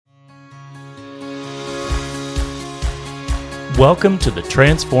Welcome to the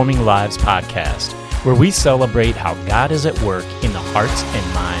Transforming Lives podcast, where we celebrate how God is at work in the hearts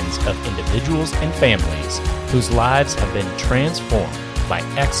and minds of individuals and families whose lives have been transformed by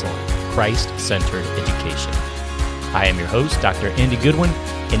excellent Christ-centered education. I am your host, Dr. Andy Goodwin,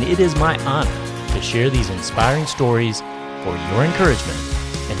 and it is my honor to share these inspiring stories for your encouragement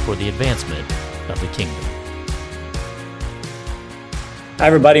and for the advancement of the kingdom. Hi,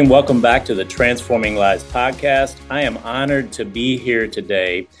 everybody, and welcome back to the Transforming Lives podcast. I am honored to be here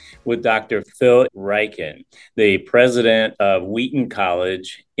today with Dr. Phil Ryken, the president of Wheaton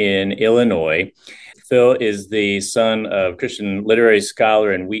College in Illinois. Phil is the son of Christian literary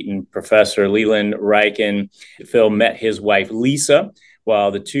scholar and Wheaton professor Leland Ryken. Phil met his wife, Lisa, while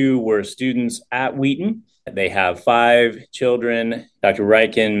the two were students at Wheaton. They have 5 children. Dr.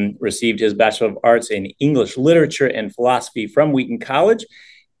 Ryken received his Bachelor of Arts in English Literature and Philosophy from Wheaton College.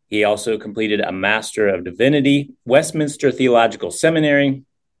 He also completed a Master of Divinity, Westminster Theological Seminary,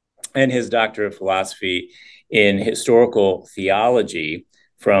 and his Doctor of Philosophy in Historical Theology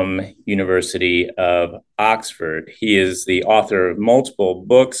from University of Oxford. He is the author of multiple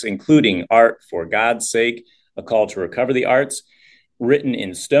books, including Art for God's Sake, A Call to Recover the Arts, Written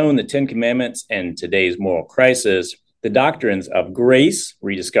in Stone, The 10 Commandments, and Today's Moral Crisis, The Doctrines of Grace,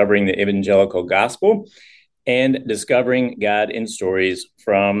 Rediscovering the Evangelical Gospel, and Discovering God in Stories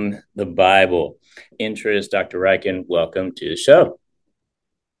from the Bible. Interest, Dr. Ryken, welcome to the show.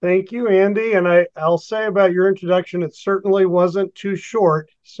 Thank you, Andy. And I'll say about your introduction, it certainly wasn't too short.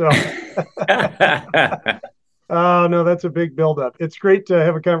 So, oh, no, that's a big buildup. It's great to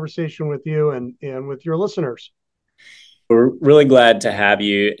have a conversation with you and with your listeners. We're really glad to have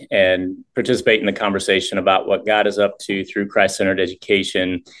you and participate in the conversation about what God is up to through Christ-centered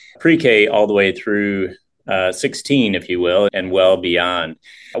education, pre-K all the way through 16, if you will, and well beyond.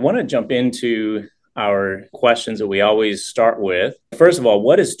 I want to jump into our questions that we always start with. First of all,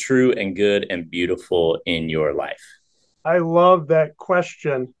 what is true and good and beautiful in your life? I love that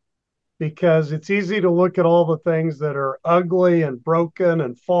question because it's easy to look at all the things that are ugly and broken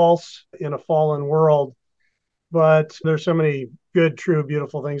and false in a fallen world. But there's so many good, true,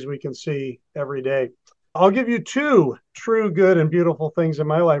 beautiful things we can see every day. I'll give you 2 true, good, and beautiful things in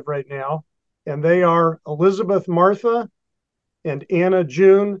my life right now. And they are Elizabeth Martha and Anna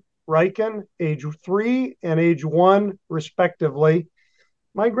June Ryken, age 3 and age 1, respectively.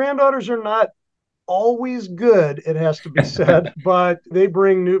 My granddaughters are not always good, it has to be said, but they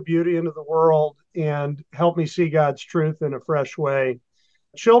bring new beauty into the world and help me see God's truth in a fresh way.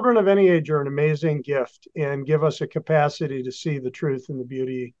 Children of any age are an amazing gift and give us a capacity to see the truth and the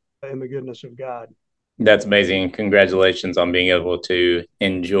beauty and the goodness of God. That's amazing. Congratulations on being able to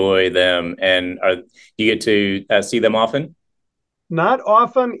enjoy them. And do you get to see them often? Not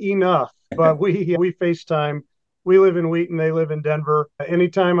often enough, but we FaceTime. We live in Wheaton. They live in Denver.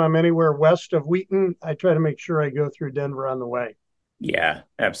 Anytime I'm anywhere west of Wheaton, I try to make sure I go through Denver on the way. Yeah,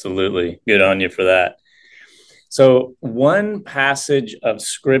 absolutely. Good on you for that. So one passage of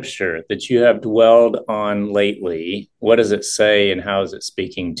scripture that you have dwelled on lately, what does it say and how is it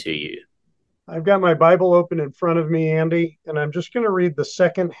speaking to you? I've got my Bible open in front of me, Andy, and I'm just going to read the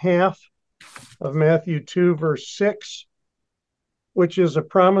second half of Matthew 2, verse 6, which is a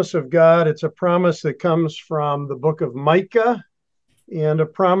promise of God. It's a promise that comes from the book of Micah and a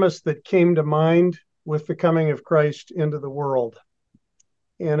promise that came to mind with the coming of Christ into the world.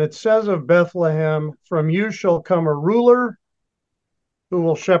 And it says of Bethlehem, "From you shall come a ruler who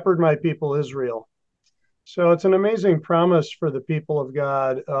will shepherd my people Israel." So it's an amazing promise for the people of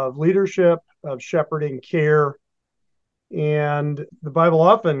God of leadership, of shepherding care. And the Bible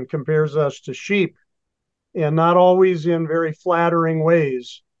often compares us to sheep, and not always in very flattering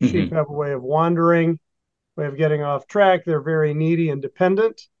ways. Mm-hmm. Sheep have a way of wandering, way of getting off track. They're very needy and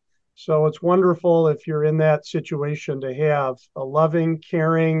dependent. So it's wonderful if you're in that situation to have a loving,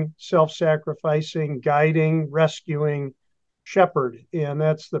 caring, self-sacrificing, guiding, rescuing shepherd. And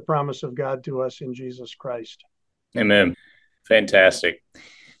that's the promise of God to us in Jesus Christ. Amen. Fantastic.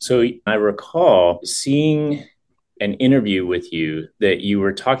 So I recall seeing an interview with you that you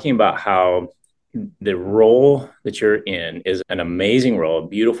were talking about how the role that you're in is an amazing role, a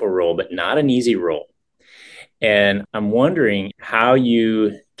beautiful role, but not an easy role. And I'm wondering how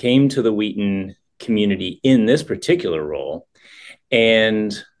you came to the Wheaton community in this particular role,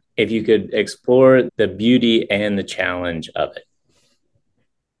 and if you could explore the beauty and the challenge of it.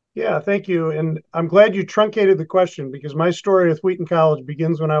 Yeah, thank you. And I'm glad you truncated the question because my story with Wheaton College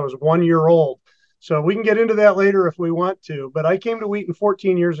begins when I was 1 year old. So we can get into that later if we want to. But I came to Wheaton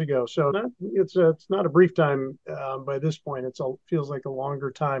 14 years ago. So it's not a brief time by this point. It feels like a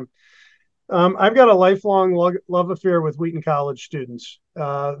longer time. I've got a lifelong love affair with Wheaton College students.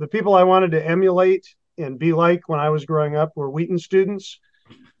 The people I wanted to emulate and be like when I was growing up were Wheaton students,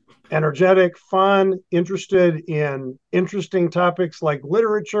 energetic, fun, interested in interesting topics like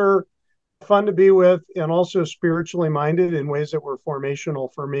literature, fun to be with, and also spiritually minded in ways that were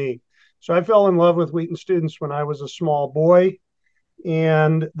formational for me. So I fell in love with Wheaton students when I was a small boy.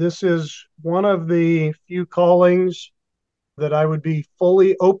 And this is one of the few callings that I would be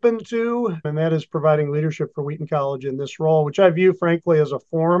fully open to, and that is providing leadership for Wheaton College in this role, which I view, frankly, as a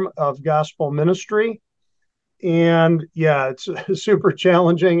form of gospel ministry. And yeah, it's super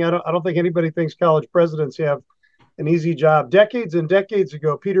challenging. I don't think anybody thinks college presidents have an easy job. Decades and decades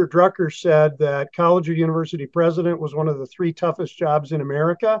ago, Peter Drucker said that college or university president was one of the three toughest jobs in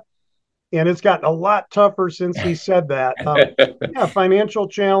America. And it's gotten a lot tougher since he said that. Yeah, financial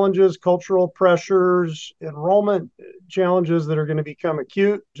challenges, cultural pressures, enrollment challenges that are going to become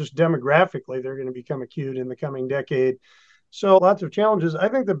acute, just demographically, they're going to become acute in the coming decade. So lots of challenges. I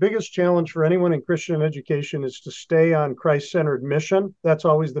think the biggest challenge for anyone in Christian education is to stay on Christ-centered mission. That's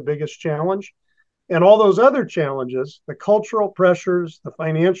always the biggest challenge. And all those other challenges, the cultural pressures, the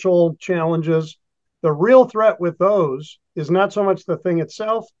financial challenges, the real threat with those is not so much the thing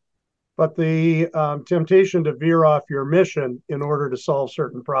itself, but the temptation to veer off your mission in order to solve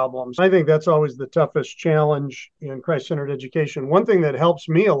certain problems. I think that's always the toughest challenge in Christ-centered education. One thing that helps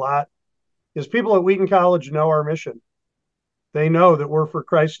me a lot is people at Wheaton College know our mission. They know that we're for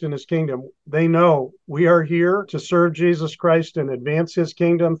Christ and his kingdom. They know we are here to serve Jesus Christ and advance his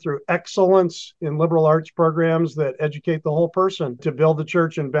kingdom through excellence in liberal arts programs that educate the whole person to build the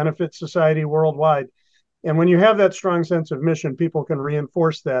church and benefit society worldwide. And when you have that strong sense of mission, people can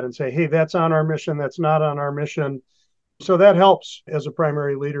reinforce that and say, hey, that's on our mission, that's not on our mission. So that helps as a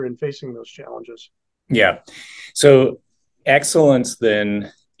primary leader in facing those challenges. Yeah. So excellence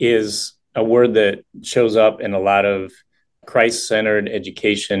then is a word that shows up in a lot of Christ-centered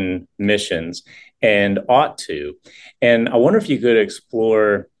education missions and ought to. And I wonder if you could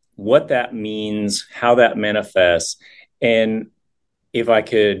explore what that means, how that manifests, and if I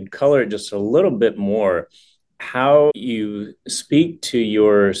could color it just a little bit more, how you speak to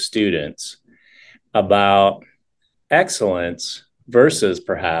your students about excellence versus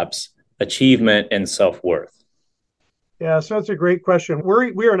perhaps achievement and self-worth. Yeah, so it's a great question.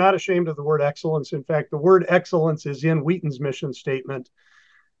 We are not ashamed of the word excellence. In fact, the word excellence is in Wheaton's mission statement.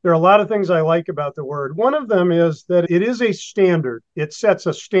 There are a lot of things I like about the word. One of them is that it is a standard. It sets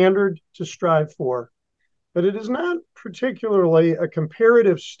a standard to strive for, but it is not particularly a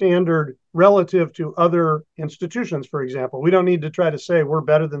comparative standard relative to other institutions, for example. We don't need to try to say we're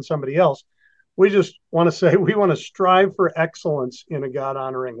better than somebody else. We just want to say we want to strive for excellence in a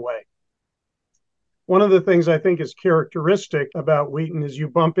God-honoring way. One of the things I think is characteristic about Wheaton is you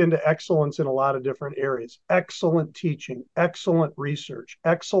bump into excellence in a lot of different areas. Excellent teaching, excellent research,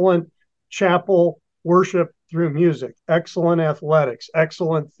 excellent chapel worship through music, excellent athletics,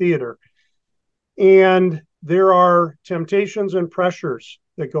 excellent theater. And there are temptations and pressures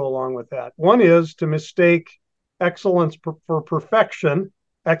that go along with that. One is to mistake excellence for perfection.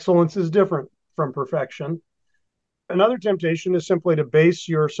 Excellence is different from perfection. Another temptation is simply to base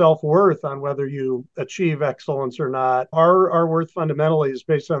your self-worth on whether you achieve excellence or not. Our worth fundamentally is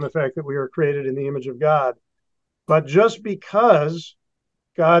based on the fact that we are created in the image of God. But just because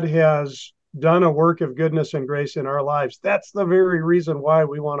God has done a work of goodness and grace in our lives, that's the very reason why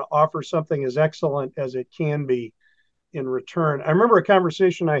we want to offer something as excellent as it can be in return. I remember a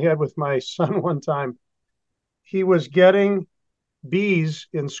conversation I had with my son one time. He was getting B's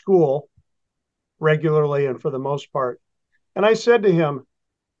in school regularly and for the most part. And I said to him,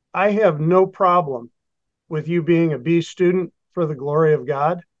 I have no problem with you being a B student for the glory of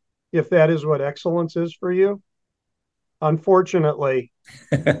God, if that is what excellence is for you. Unfortunately,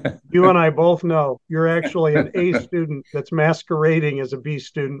 you and I both know you're actually an A student that's masquerading as a B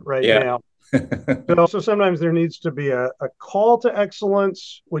student right now. So sometimes there needs to be a call to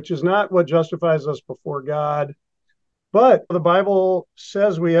excellence, which is not what justifies us before God. But the Bible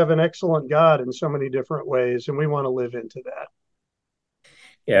says we have an excellent God in so many different ways, and we want to live into that.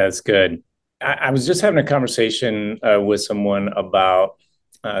 Yeah, it's good. I was just having a conversation with someone about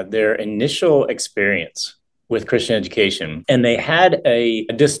their initial experience with Christian education. And they had a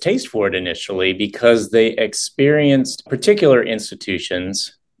distaste for it initially because they experienced particular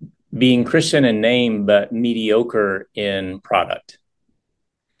institutions being Christian in name, but mediocre in product.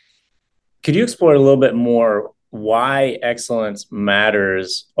 Could you explore a little bit more why excellence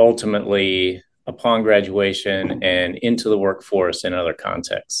matters ultimately upon graduation and into the workforce in other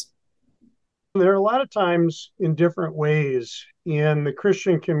contexts? There are a lot of times in different ways in the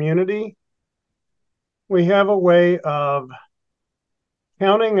Christian community, we have a way of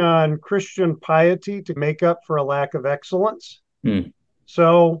counting on Christian piety to make up for a lack of excellence.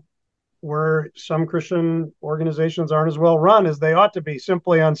 So where some Christian organizations aren't as well run as they ought to be,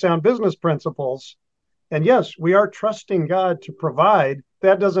 simply on sound business principles. And yes, we are trusting God to provide.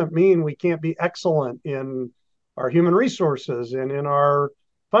 That doesn't mean we can't be excellent in our human resources and in our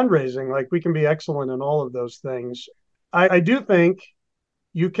fundraising. Like, we can be excellent in all of those things. I do think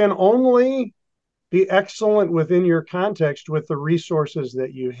you can only be excellent within your context with the resources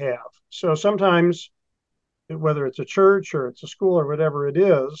that you have. So sometimes, whether it's a church or it's a school or whatever it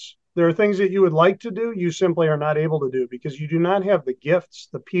is, there are things that you would like to do, you simply are not able to do because you do not have the gifts,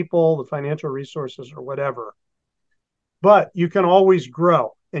 the people, the financial resources, or whatever. But you can always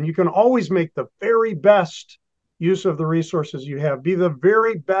grow, and you can always make the very best use of the resources you have. Be the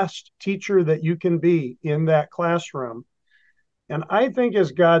very best teacher that you can be in that classroom. And I think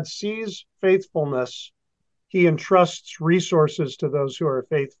as God sees faithfulness, he entrusts resources to those who are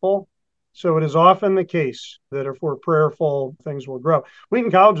faithful. So it is often the case that if we're prayerful, things will grow.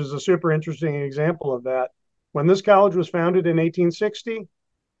 Wheaton College is a super interesting example of that. When this college was founded in 1860,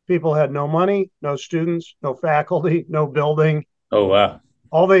 people had no money, no students, no faculty, no building. Oh, wow.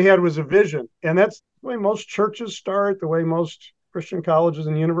 All they had was a vision. And that's the way most churches start, the way most Christian colleges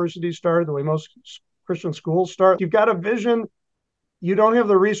and universities start, the way most Christian schools start. You've got a vision. You don't have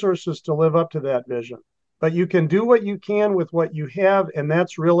the resources to live up to that vision, but you can do what you can with what you have. And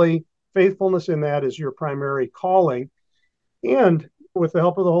that's really faithfulness in that is your primary calling. And with the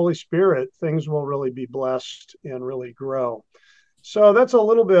help of the Holy Spirit, things will really be blessed and really grow. So that's a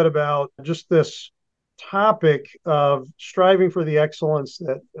little bit about just this topic of striving for the excellence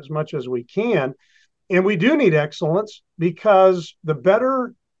that as much as we can. And we do need excellence because the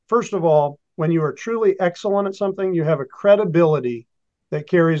better, first of all, when you are truly excellent at something, you have a credibility that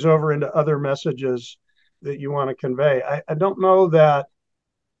carries over into other messages that you want to convey. I don't know that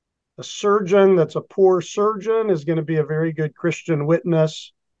a surgeon that's a poor surgeon is going to be a very good Christian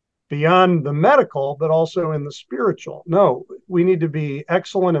witness beyond the medical, but also in the spiritual. No, we need to be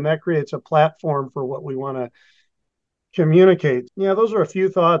excellent, and that creates a platform for what we want to communicate. Yeah, those are a few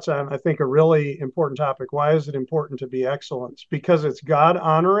thoughts on, I think, a really important topic. Why is it important to be excellent? Because it's God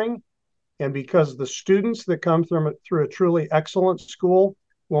honoring, and because the students that come through a truly excellent school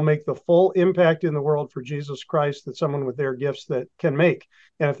will make the full impact in the world for Jesus Christ that someone with their gifts that can make.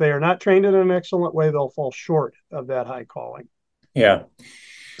 And if they are not trained in an excellent way, they'll fall short of that high calling. Yeah.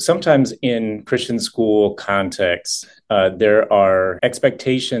 Sometimes in Christian school contexts, there are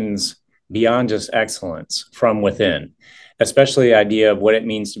expectations beyond just excellence from within, especially the idea of what it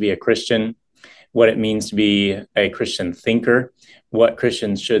means to be a Christian, what it means to be a Christian thinker, what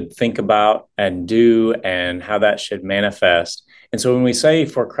Christians should think about and do, and how that should manifest. And so when we say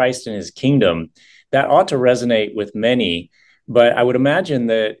for Christ and his kingdom, that ought to resonate with many, but I would imagine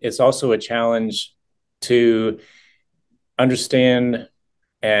that it's also a challenge to understand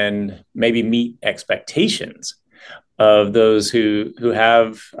and maybe meet expectations of those who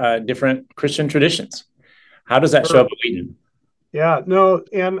have different Christian traditions. How does that show up at Wheaton? Yeah, no,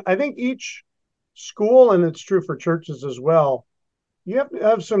 and I think each school, and it's true for churches as well, you have to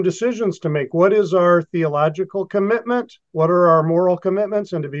have some decisions to make. What is our theological commitment? What are our moral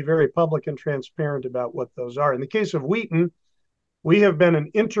commitments? And to be very public and transparent about what those are. In the case of Wheaton, we have been an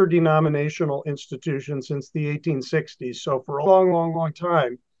interdenominational institution since the 1860s. So for a long, long, long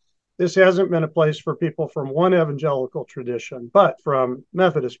time, this hasn't been a place for people from one evangelical tradition, but from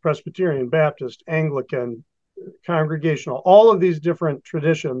Methodist, Presbyterian, Baptist, Anglican, Congregational, all of these different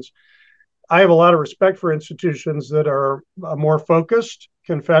traditions. I have a lot of respect for institutions that are more focused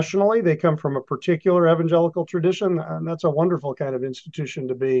confessionally. They come from a particular evangelical tradition, and that's a wonderful kind of institution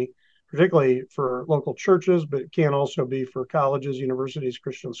to be, particularly for local churches, but it can also be for colleges, universities,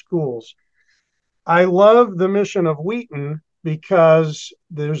 Christian schools. I love the mission of Wheaton because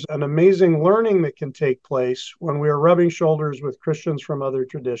there's an amazing learning that can take place when we are rubbing shoulders with Christians from other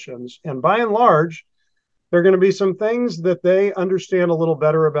traditions. And by and large, there are going to be some things that they understand a little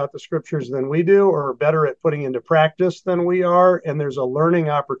better about the scriptures than we do, or better at putting into practice than we are. And there's a learning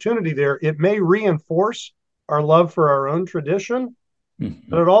opportunity there. It may reinforce our love for our own tradition,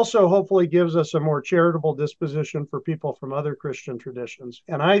 but it also hopefully gives us a more charitable disposition for people from other Christian traditions.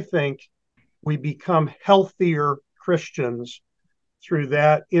 And I think we become healthier Christians through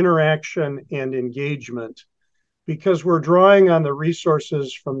that interaction and engagement, because we're drawing on the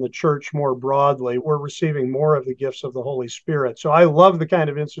resources from the church more broadly. We're receiving more of the gifts of the Holy Spirit. So I love the kind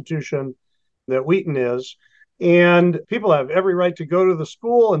of institution that Wheaton is. And people have every right to go to the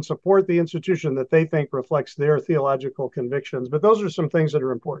school and support the institution that they think reflects their theological convictions. But those are some things that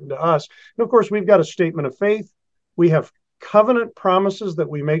are important to us. And of course, we've got a statement of faith. We have covenant promises that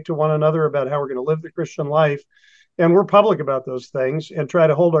we make to one another about how we're going to live the Christian life. And we're public about those things and try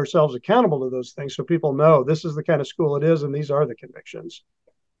to hold ourselves accountable to those things so people know this is the kind of school it is and these are the convictions.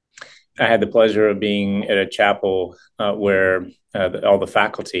 I had the pleasure of being at a chapel where all the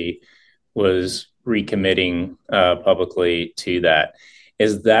faculty was recommitting publicly to that.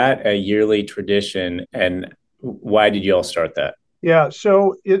 Is that a yearly tradition, and why did you all start that? Yeah,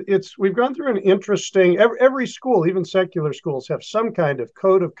 so it's we've gone through an interesting. Every school, even secular schools, have some kind of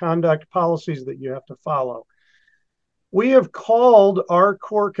code of conduct policies that you have to follow. We have called our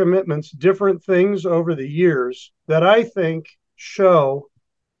core commitments different things over the years that I think show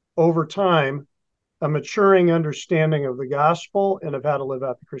over time a maturing understanding of the gospel and of how to live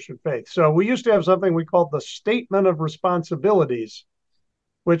out the Christian faith. So we used to have something we called the statement of responsibilities,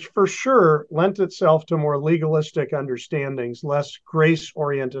 which for sure lent itself to more legalistic understandings, less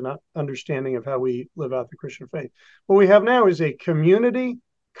grace-oriented understanding of how we live out the Christian faith. What we have now is a community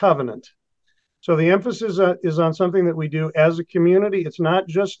covenant. So the emphasis is on something that we do as a community. It's not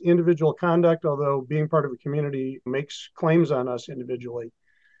just individual conduct, although being part of a community makes claims on us individually.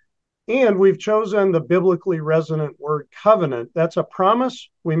 And we've chosen the biblically resonant word covenant. That's a promise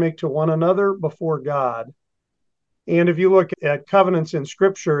we make to one another before God. And if you look at covenants in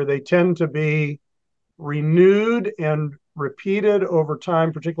Scripture, they tend to be renewed and repeated over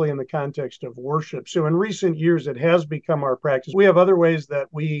time, particularly in the context of worship. So in recent years, it has become our practice. We have other ways that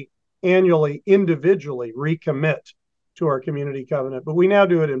we annually, individually recommit to our community covenant, but we now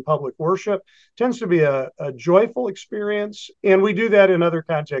do it in public worship. It tends to be a joyful experience, and we do that in other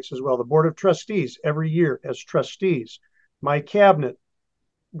contexts as well. The Board of Trustees every year as trustees, my cabinet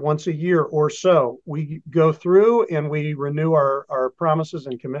once a year or so, we go through and we renew our promises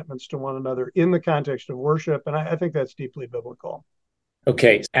and commitments to one another in the context of worship, and I think that's deeply biblical.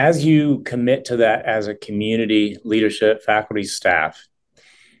 Okay, as you commit to that as a community, leadership, faculty, staff,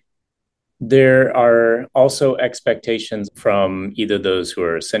 there are also expectations from either those who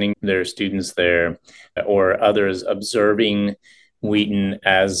are sending their students there or others observing Wheaton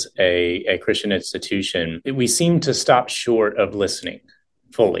as a Christian institution. We seem to stop short of listening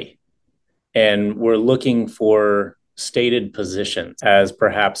fully. And we're looking for stated positions as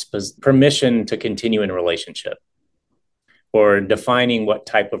perhaps permission to continue in a relationship or defining what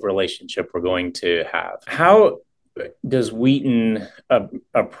type of relationship we're going to have. How does Wheaton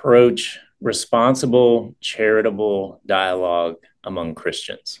approach responsible, charitable dialogue among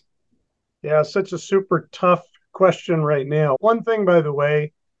Christians? Yeah, such a super tough question right now. One thing, by the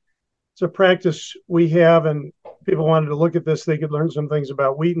way, it's a practice we have, and people wanted to look at this, they could learn some things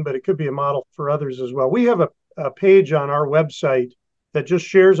about Wheaton, but it could be a model for others as well. We have a page on our website that just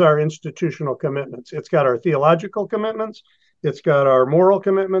shares our institutional commitments. It's got our theological commitments, it's got our moral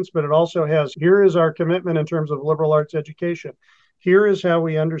commitments, but it also has, here is our commitment in terms of liberal arts education. Here is how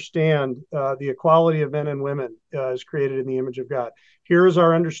we understand the equality of men and women is created in the image of God. Here is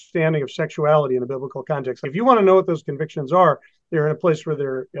our understanding of sexuality in a biblical context. If you want to know what those convictions are, they're in a place where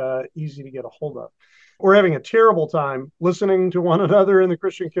they're easy to get a hold of. We're having a terrible time listening to one another in the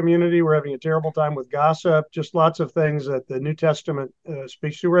Christian community. We're having a terrible time with gossip, just lots of things that the New Testament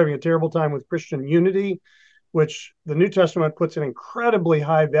speaks to. We're having a terrible time with Christian unity, which the New Testament puts an incredibly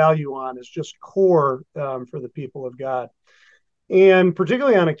high value on as just core for the people of God. And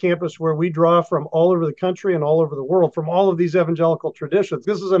particularly on a campus where we draw from all over the country and all over the world, from all of these evangelical traditions.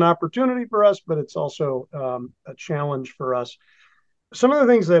 This is an opportunity for us, but it's also a challenge for us. Some of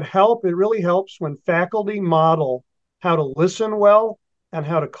the things that help, it really helps when faculty model how to listen well and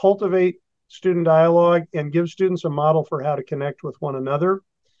how to cultivate student dialogue and give students a model for how to connect with one another.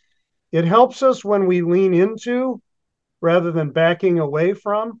 It helps us when we lean into, rather than backing away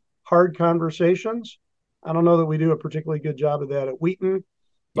from, hard conversations. I don't know that we do a particularly good job of that at Wheaton,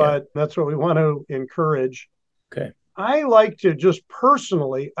 but that's what we want to encourage. Okay. I like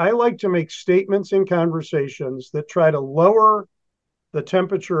to make statements in conversations that try to lower the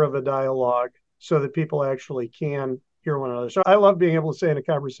temperature of a dialogue so that people actually can hear one another. So I love being able to say in a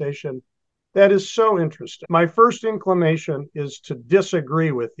conversation, that is so interesting. My first inclination is to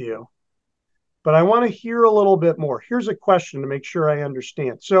disagree with you, but I want to hear a little bit more. Here's a question to make sure I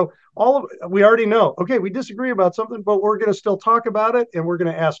understand. So we already know, okay, we disagree about something, but we're going to still talk about it and we're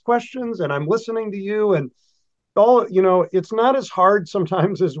going to ask questions and I'm listening to you and it's not as hard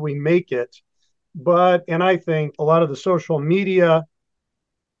sometimes as we make it, and I think a lot of the social media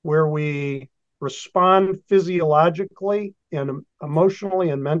where we respond physiologically and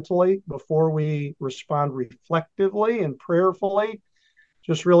emotionally and mentally before we respond reflectively and prayerfully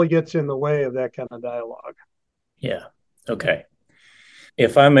just really gets in the way of that kind of dialogue. Yeah. Okay.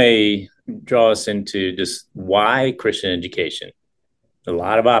 If I may draw us into just why Christian education, a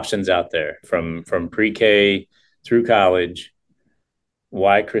lot of options out there from pre-K through college.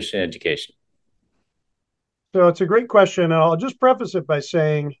 Why Christian education? So it's a great question. And I'll just preface it by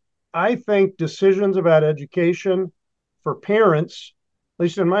saying I think decisions about education for parents, at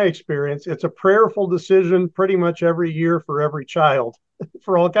least in my experience, it's a prayerful decision pretty much every year for every child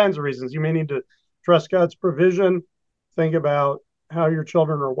for all kinds of reasons. You may need to trust God's provision, think about how your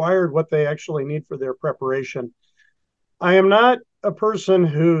children are wired, what they actually need for their preparation. I am not a person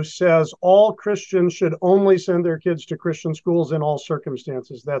who says all Christians should only send their kids to Christian schools in all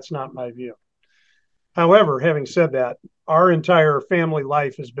circumstances. That's not my view. However, having said that, our entire family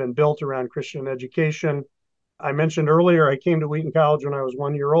life has been built around Christian education. I mentioned earlier I came to Wheaton College when I was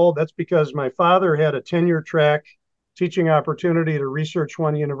 1 year old. That's because my father had a tenure track teaching opportunity to Research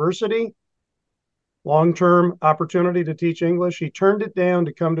One University, long-term opportunity to teach English. He turned it down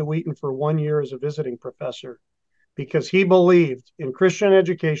to come to Wheaton for 1 year as a visiting professor because he believed in Christian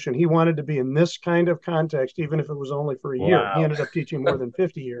education. He wanted to be in this kind of context, even if it was only for a year. He Wow. ended up teaching more than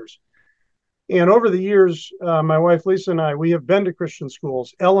 50 years. And over the years, my wife Lisa and I, we have been to Christian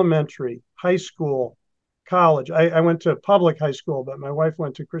schools, elementary, high school, college. I went to public high school, but my wife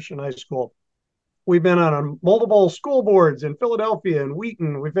went to Christian high school. We've been on multiple school boards in Philadelphia and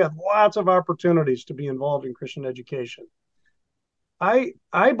Wheaton. We've had lots of opportunities to be involved in Christian education.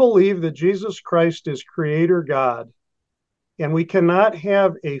 I believe that Jesus Christ is Creator God, and we cannot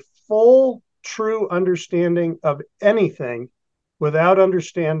have a full, true understanding of anything without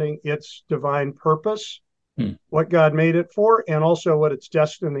understanding its divine purpose, what God made it for, and also what its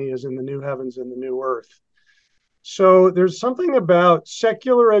destiny is in the new heavens and the new earth. So there's something about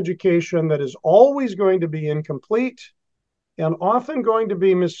secular education that is always going to be incomplete and often going to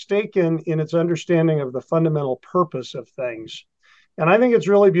be mistaken in its understanding of the fundamental purpose of things. And I think it's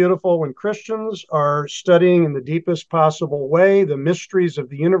really beautiful when Christians are studying in the deepest possible way the mysteries of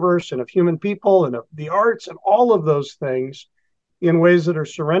the universe and of human people and of the arts and all of those things in ways that are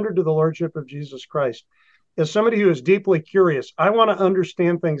surrendered to the Lordship of Jesus Christ. As somebody who is deeply curious, I want to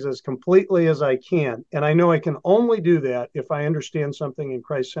understand things as completely as I can. And I know I can only do that if I understand something in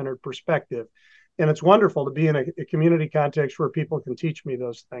Christ-centered perspective. And it's wonderful to be in a community context where people can teach me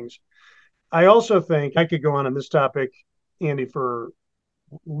those things. I also think I could go on this topic, Andy, for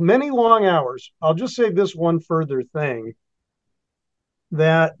many long hours. I'll just say this one further thing,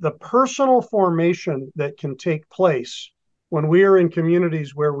 that the personal formation that can take place when we are in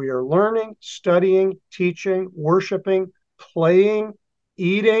communities where we are learning, studying, teaching, worshiping, playing,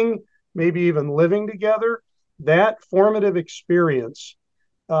 eating, maybe even living together, that formative experience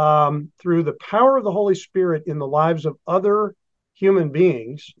through the power of the Holy Spirit in the lives of other human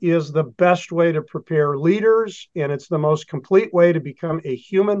beings is the best way to prepare leaders, and it's the most complete way to become a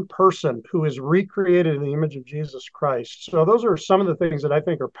human person who is recreated in the image of Jesus Christ. So those are some of the things that I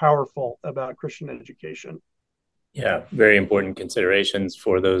think are powerful about Christian education. Yeah, very important considerations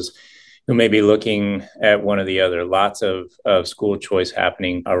for those who may be looking at one or the other. Lots of school choice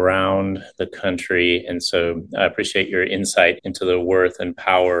happening around the country. And so I appreciate your insight into the worth and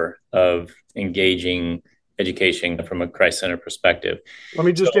power of engaging education from a Christ-centered perspective. Let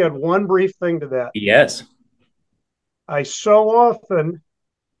me just add one brief thing to that. Yes. I so often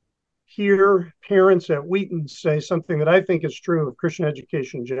hear parents at Wheaton say something that I think is true of Christian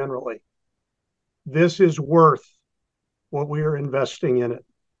education generally. This is worth what we are investing in it.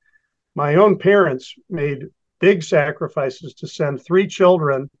 My own parents made big sacrifices to send 3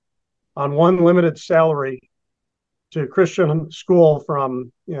 children on one limited salary to Christian school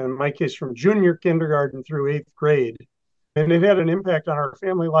from, in my case, from junior kindergarten through 8th grade. And it had an impact on our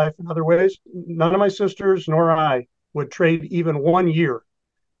family life in other ways. None of my sisters nor I would trade even 1 year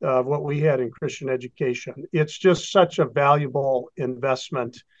of what we had in Christian education. It's just such a valuable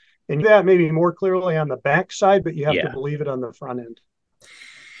investment. And that maybe more clearly on the backside, but you have to believe it on the front end.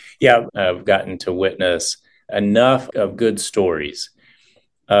 Yeah, I've gotten to witness enough of good stories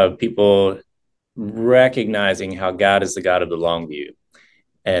of people recognizing how God is the God of the long view.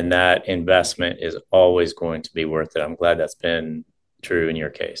 And that investment is always going to be worth it. I'm glad that's been true in your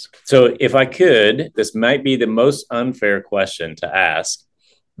case. So if I could, this might be the most unfair question to ask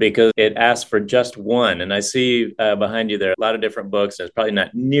because it asks for just one. And I see behind you there are a lot of different books. It's probably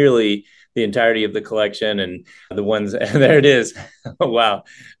not nearly the entirety of the collection, and the ones there it is. Wow,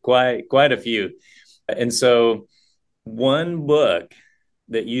 quite a few. And so one book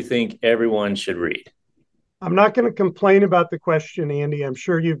that you think everyone should read? I'm not going to complain about the question, Andy. I'm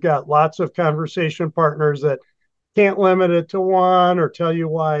sure you've got lots of conversation partners that can't limit it to one or tell you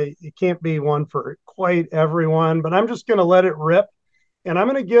why it can't be one for quite everyone, but I'm just going to let it rip. And I'm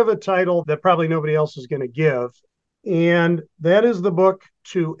going to give a title that probably nobody else is going to give. And that is the book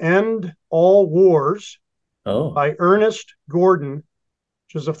To End All Wars by Ernest Gordon,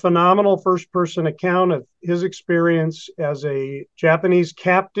 which is a phenomenal first-person account of his experience as a Japanese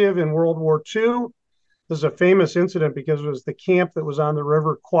captive in World War II. This is a famous incident because it was the camp that was on the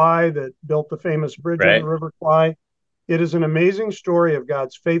River Kwai that built the famous bridge on the River Kwai. It is an amazing story of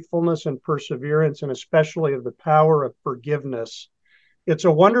God's faithfulness and perseverance, and especially of the power of forgiveness. It's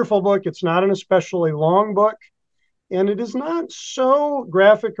a wonderful book. It's not an especially long book, and it is not so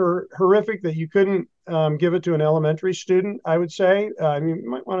graphic or horrific that you couldn't give it to an elementary student, I would say. You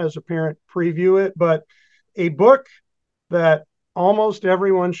might want to, as a parent, preview it, but a book that almost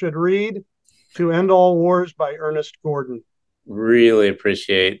everyone should read, To End All Wars by Ernest Gordon. Really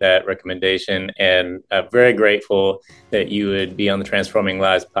appreciate that recommendation, and I'm very grateful that you would be on the Transforming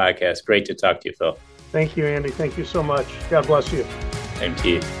Lives podcast. Great to talk to you, Phil. Thank you, Andy. Thank you so much. God bless you. Same to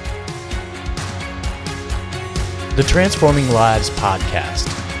you. The Transforming Lives podcast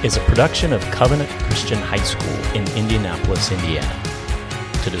is a production of Covenant Christian High School in Indianapolis, Indiana.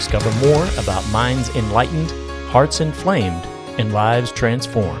 To discover more about minds enlightened, hearts inflamed, and lives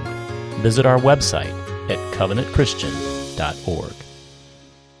transformed, visit our website at covenantchristian.org.